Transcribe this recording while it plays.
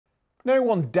No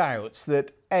one doubts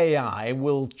that AI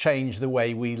will change the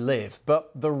way we live,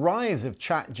 but the rise of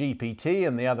ChatGPT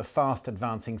and the other fast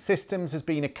advancing systems has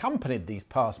been accompanied these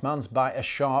past months by a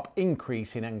sharp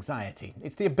increase in anxiety.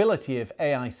 It's the ability of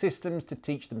AI systems to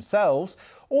teach themselves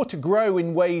or to grow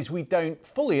in ways we don't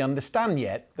fully understand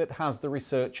yet that has the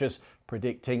researchers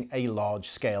predicting a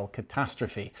large-scale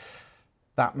catastrophe.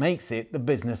 That makes it the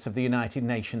business of the United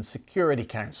Nations Security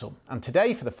Council. And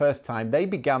today, for the first time, they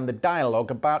began the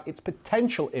dialogue about its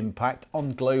potential impact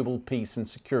on global peace and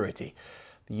security.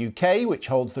 The UK, which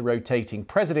holds the rotating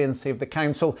presidency of the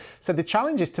Council, said the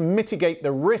challenge is to mitigate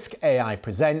the risk AI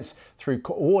presents through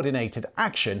coordinated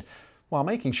action, while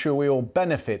making sure we all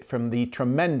benefit from the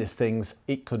tremendous things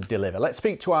it could deliver. Let's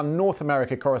speak to our North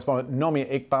America correspondent, Nomia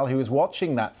Iqbal, who was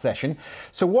watching that session.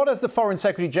 So what has the Foreign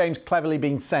Secretary James Cleverly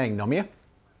been saying, Nomia?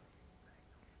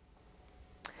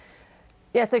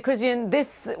 Yeah, so Christian,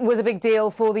 this was a big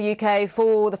deal for the UK,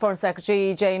 for the Foreign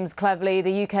Secretary, James Cleverly.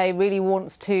 The UK really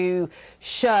wants to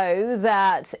show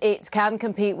that it can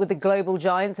compete with the global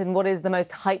giants in what is the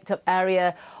most hyped up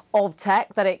area of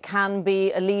tech, that it can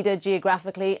be a leader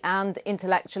geographically and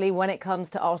intellectually when it comes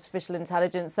to artificial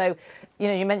intelligence. So,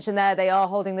 you mentioned there they are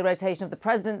holding the rotation of the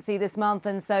presidency this month,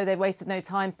 and so they wasted no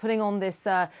time putting on this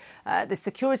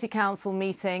Security Council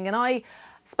meeting. And I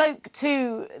spoke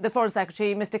to the Foreign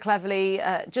Secretary, Mr. Cleverly,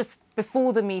 just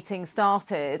before the meeting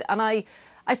started, and I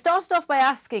started off by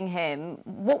asking him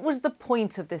what was the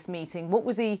point of this meeting? What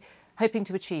was he hoping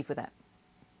to achieve with it?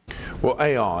 Well,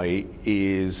 AI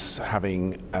is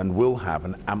having and will have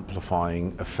an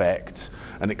amplifying effect,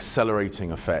 an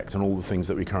accelerating effect on all the things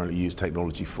that we currently use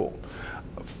technology for.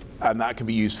 And that can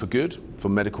be used for good, for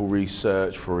medical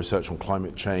research, for research on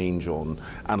climate change, on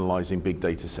analysing big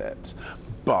data sets.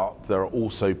 But there are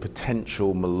also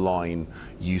potential malign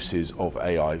uses of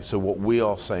AI. So what we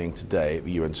are saying today at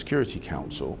the UN Security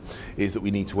Council is that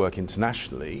we need to work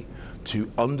internationally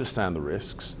to understand the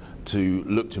risks, to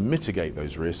look to mitigate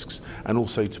those risks, and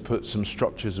also to put some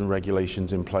structures and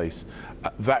regulations in place.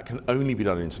 That can only be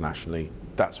done internationally.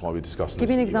 That's why we're discussing this.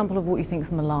 Give me an example of what you think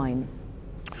is malign.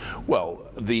 Well,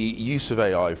 the use of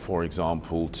AI, for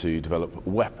example, to develop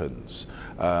weapons,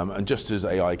 and just as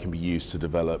AI can be used to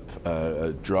develop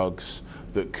drugs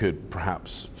that could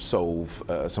perhaps solve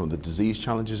some of the disease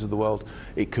challenges of the world,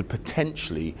 it could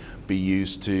potentially be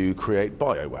used to create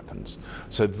bioweapons.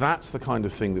 So that's the kind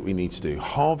of thing that we need to do,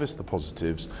 harvest the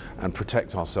positives and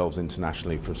protect ourselves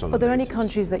internationally from some of the negatives. Are there any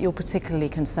countries that you're particularly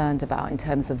concerned about in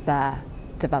terms of their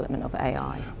development of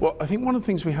AI? Well, I think one of the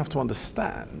things we have to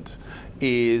understand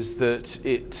is that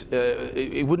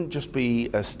it wouldn't just be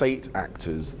state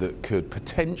actors that could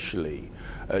potentially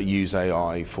use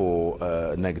AI for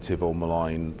negative or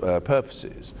malign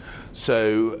purposes.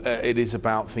 So it is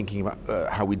about thinking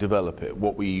about how we develop it,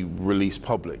 what we release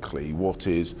publicly, what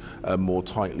is more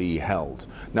tightly held.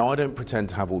 Now, I don't pretend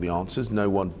to have all the answers, no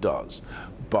one does.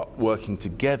 But working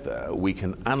together, we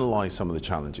can analyse some of the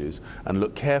challenges and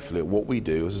look carefully at what we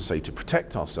do, as I say, to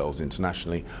protect ourselves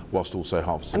internationally, whilst also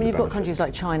harvesting the benefits. You've got countries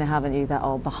like China, haven't you, that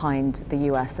are behind the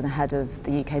US and ahead of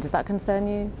the UK. Does that concern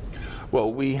you?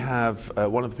 Well, we have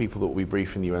one of the people that will be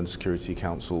briefing the UN Security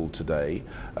Council today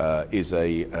is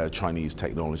a Chinese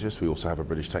technologist. We also have a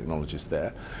British technologist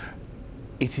there.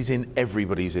 It is in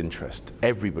everybody's interest,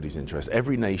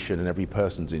 every nation and every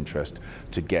person's interest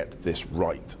to get this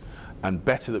right. And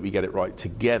better that we get it right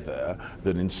together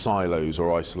than in silos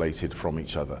or isolated from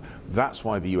each other. That's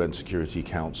why the UN Security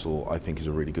Council, I think, is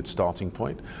a really good starting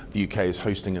point. The UK is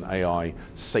hosting an AI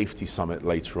safety summit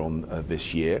later on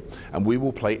this year, and we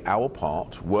will play our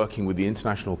part working with the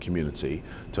international community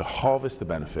to harvest the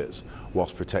benefits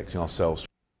whilst protecting ourselves.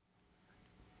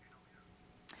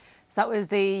 That was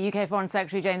the UK Foreign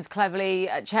Secretary James Cleverly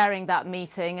chairing that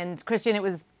meeting. And Christian, it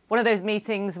was one of those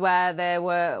meetings where there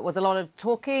was a lot of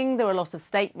talking, there were a lot of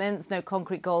statements, no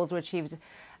concrete goals were achieved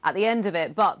at the end of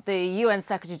it. But the UN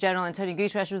Secretary General Antonio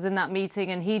Guterres was in that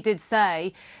meeting, and he did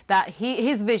say that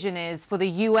his vision is for the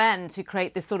UN to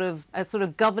create this sort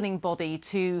of governing body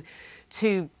to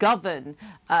govern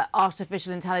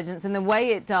artificial intelligence in the way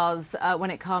it does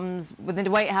when it comes within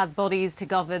the way it has bodies to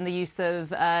govern the use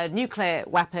of nuclear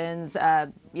weapons,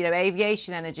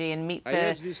 aviation energy, and meet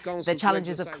the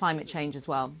challenges of climate change as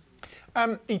well.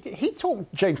 He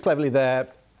talked, James Cleverly, there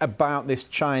about this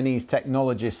Chinese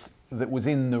technologist that was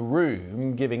in the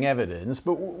room giving evidence,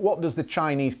 but what does the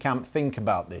Chinese camp think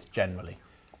about this generally?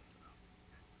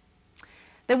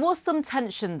 There was some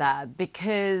tension there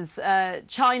because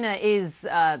China is,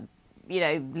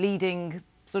 leading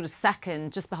sort of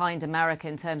second, just behind America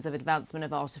in terms of advancement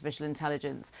of artificial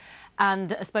intelligence.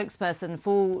 And a spokesperson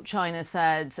for China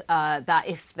said that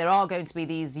if there are going to be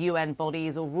these UN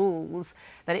bodies or rules,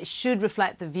 that it should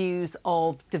reflect the views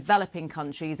of developing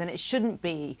countries, and it shouldn't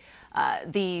be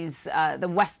the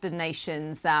Western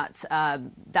nations that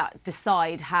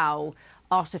decide how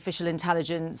artificial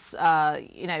intelligence,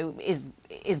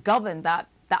 is governed.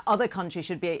 That other countries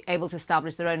should be able to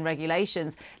establish their own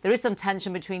regulations. There is some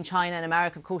tension between China and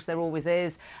America. Of course, there always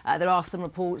is. There are some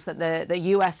reports that the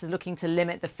US is looking to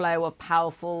limit the flow of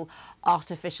powerful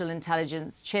artificial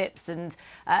intelligence chips. And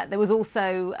there was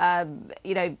also,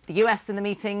 the US in the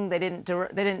meeting. They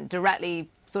didn't directly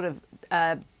sort of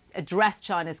address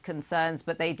China's concerns,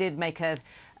 but they did make a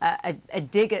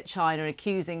dig at China,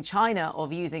 accusing China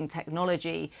of using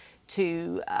technology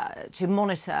to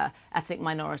monitor ethnic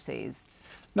minorities.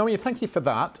 Nomia, thank you for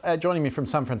that. Joining me from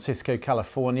San Francisco,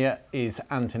 California, is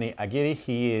Anthony Aguirre.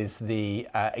 He is the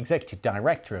Executive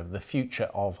Director of the Future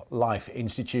of Life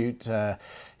Institute.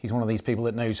 He's one of these people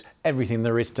that knows everything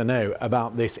there is to know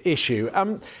about this issue.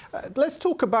 Let's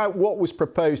talk about what was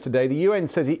proposed today. The UN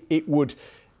says it would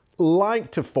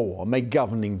like to form a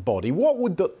governing body. What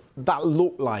would that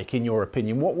look like, in your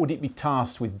opinion? What would it be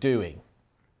tasked with doing?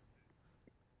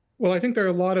 Well, I think there are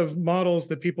a lot of models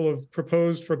that people have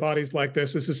proposed for bodies like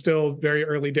this. This is still very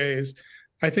early days.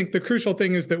 I think the crucial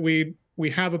thing is that we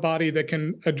have a body that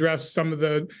can address some of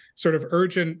the sort of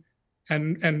urgent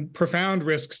and profound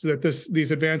risks that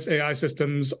these advanced AI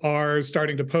systems are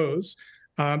starting to pose.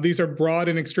 These are broad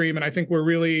and extreme, and I think we're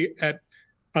really at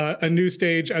a new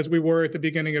stage, as we were at the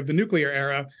beginning of the nuclear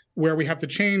era, where we have to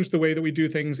change the way that we do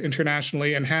things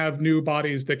internationally and have new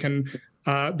bodies that can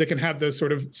have the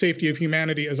sort of safety of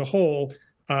humanity as a whole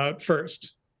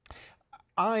first.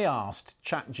 I asked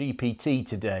ChatGPT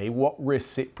today what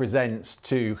risks it presents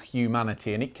to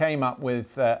humanity, and it came up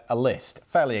with a list, a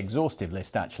fairly exhaustive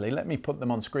list actually. Let me put them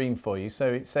on screen for you.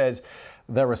 So it says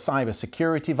there are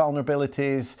cybersecurity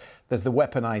vulnerabilities, there's the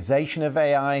weaponization of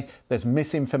AI, there's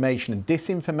misinformation and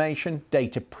disinformation,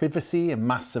 data privacy and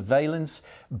mass surveillance,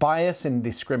 bias and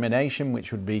discrimination,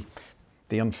 which would be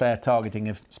the unfair targeting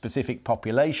of specific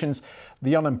populations,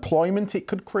 the unemployment it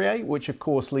could create, which of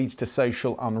course leads to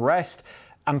social unrest,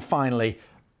 and finally,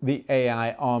 the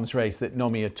AI arms race that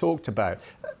Nomia talked about.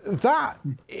 That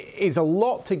is a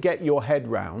lot to get your head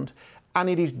round, and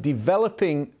it is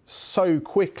developing so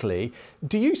quickly.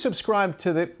 Do you subscribe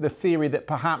to the theory that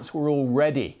perhaps we're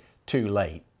already too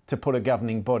late to put a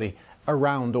governing body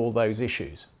around all those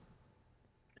issues?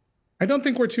 I don't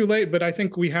think we're too late, but I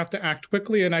think we have to act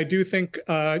quickly. And I do think,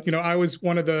 I was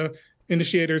one of the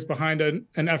initiators behind an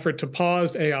effort to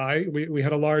pause AI. We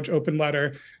had a large open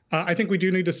letter. I think we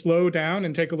do need to slow down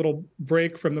and take a little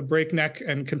break from the breakneck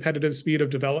and competitive speed of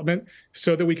development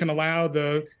so that we can allow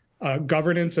the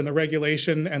governance and the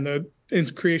regulation and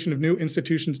the creation of new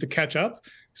institutions to catch up.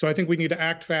 So I think we need to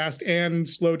act fast and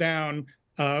slow down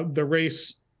the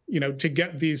race, to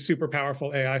get these super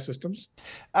powerful AI systems.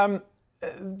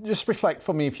 Just reflect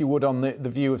for me, if you would, on the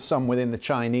view of some within the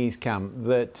Chinese camp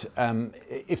that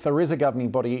if there is a governing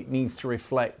body, it needs to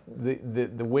reflect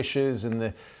the wishes and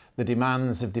the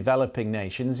demands of developing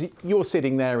nations. You're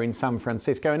sitting there in San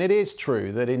Francisco, and it is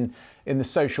true that in the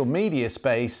social media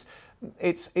space,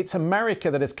 it's America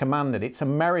that has commanded. It's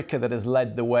America that has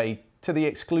led the way, to the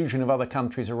exclusion of other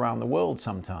countries around the world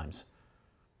sometimes.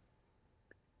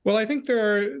 Well, I think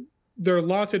there are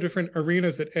lots of different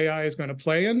arenas that AI is going to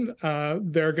play in.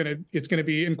 It's going to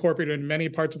be incorporated in many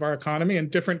parts of our economy,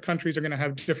 and different countries are going to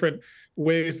have different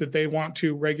ways that they want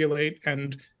to regulate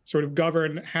and sort of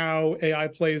govern how AI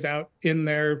plays out in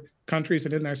their countries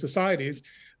and in their societies.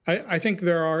 I think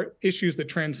there are issues that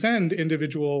transcend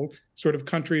individual sort of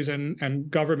countries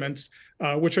and governments,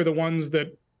 which are the ones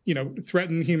that,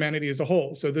 threaten humanity as a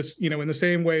whole. So this, in the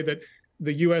same way that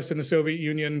the US and the Soviet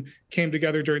Union came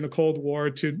together during the Cold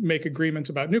War to make agreements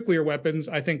about nuclear weapons,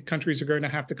 I think countries are going to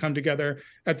have to come together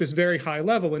at this very high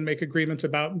level and make agreements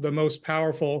about the most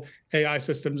powerful AI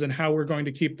systems and how we're going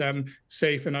to keep them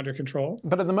safe and under control.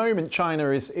 But at the moment,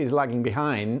 China is lagging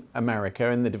behind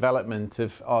America in the development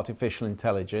of artificial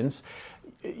intelligence.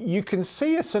 You can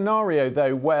see a scenario,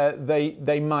 though, where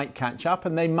they might catch up,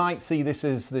 and they might see this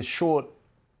as the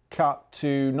shortcut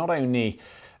to not only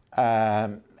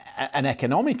an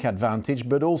economic advantage,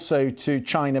 but also to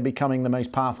China becoming the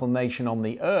most powerful nation on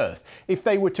the earth. If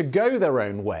they were to go their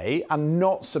own way and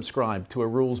not subscribe to a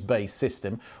rules-based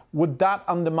system, would that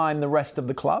undermine the rest of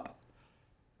the club?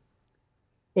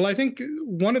 Well, I think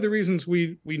one of the reasons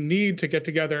we need to get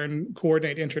together and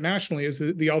coordinate internationally is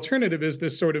that the alternative is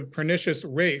this sort of pernicious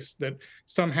race that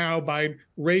somehow by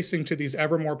racing to these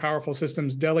ever more powerful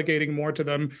systems, delegating more to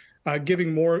them,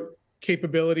 giving more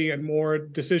capability and more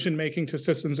decision making to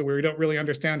systems where we don't really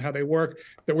understand how they work,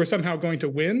 that we're somehow going to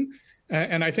win.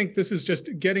 And I think this is just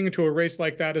getting into a race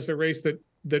like that is a race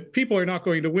that people are not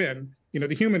going to win. You know,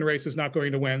 the human race is not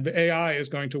going to win. The AI is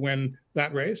going to win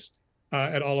that race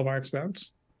at all of our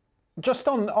expense. Just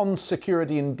on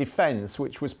security and defence,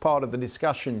 which was part of the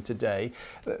discussion today,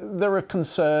 there are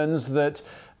concerns that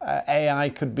AI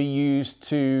could be used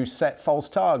to set false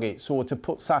targets or to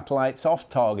put satellites off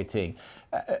targeting,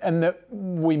 and that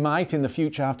we might in the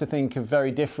future have to think of very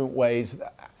different ways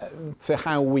to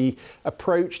how we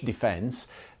approach defence.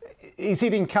 Is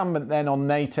it incumbent then on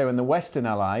NATO and the Western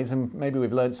allies, and maybe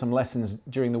we've learned some lessons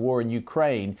during the war in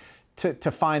Ukraine,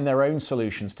 to find their own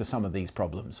solutions to some of these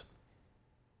problems?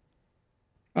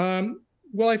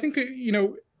 Well, I think, you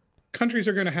know, countries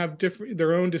are going to have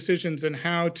their own decisions in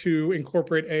how to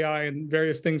incorporate AI in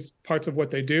various things, parts of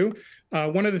what they do.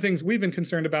 One of the things we've been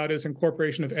concerned about is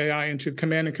incorporation of AI into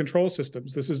command and control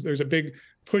systems. There's a big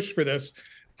push for this.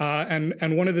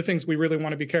 And one of the things we really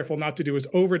want to be careful not to do is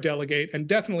over-delegate, and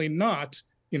definitely not,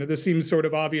 you know, this seems sort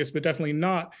of obvious, but definitely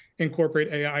not incorporate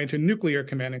AI into nuclear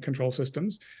command and control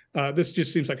systems. This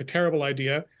just seems like a terrible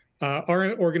idea.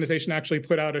 Our organization actually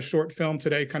put out a short film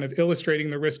today kind of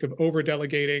illustrating the risk of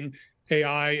over-delegating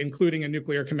AI, including a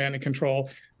nuclear command and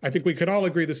control. I think we could all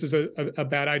agree this is a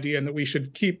bad idea and that we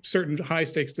should keep certain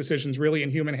high-stakes decisions really in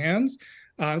human hands.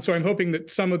 So I'm hoping that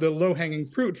some of the low-hanging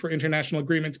fruit for international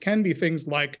agreements can be things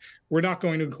like, we're not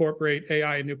going to incorporate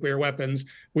AI in nuclear weapons.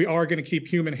 We are going to keep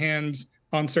human hands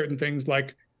on certain things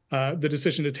like the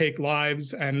decision to take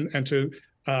lives and to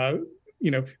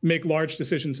make large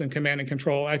decisions in command and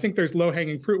control. I think there's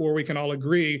low-hanging fruit where we can all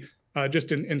agree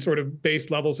just in sort of base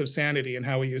levels of sanity in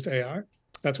how we use AI.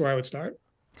 That's where I would start.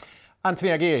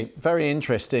 Anthony Aguirre, very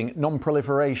interesting.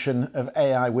 Non-proliferation of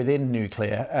AI within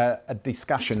nuclear, a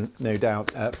discussion, no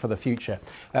doubt, for the future.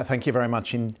 Thank you very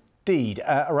much indeed.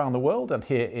 Around the world and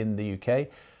here in the UK,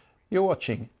 you're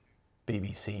watching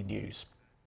BBC News.